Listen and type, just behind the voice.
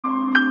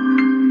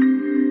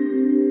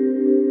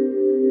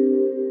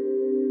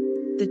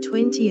the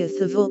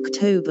 20th of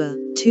October,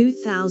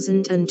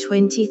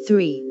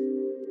 2023.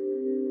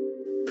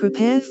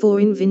 Prepare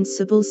for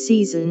Invincible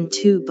Season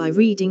 2 by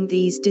reading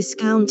these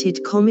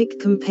discounted comic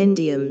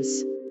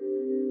compendiums.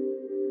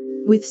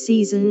 With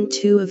Season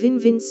 2 of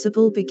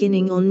Invincible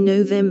beginning on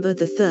November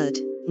the 3rd,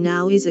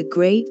 now is a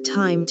great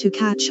time to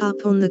catch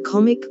up on the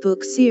comic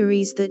book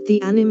series that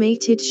the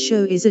animated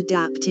show is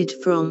adapted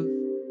from.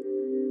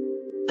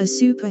 A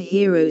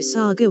superhero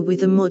saga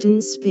with a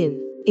modern spin,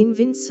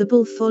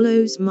 Invincible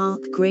follows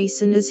Mark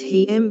Grayson as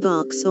he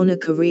embarks on a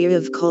career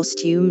of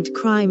costumed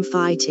crime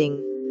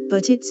fighting,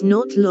 but it's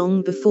not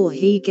long before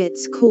he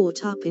gets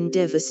caught up in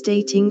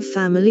devastating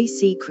family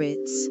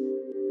secrets,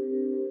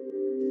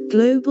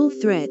 global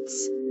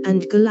threats,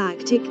 and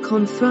galactic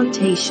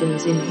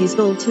confrontations in his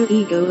alter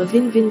ego of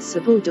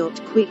Invincible.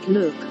 Quick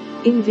look: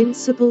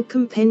 Invincible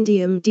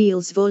Compendium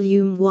Deals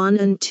Volume 1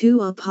 and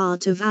 2 are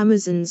part of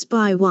Amazon's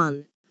Buy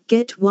One,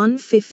 Get One 50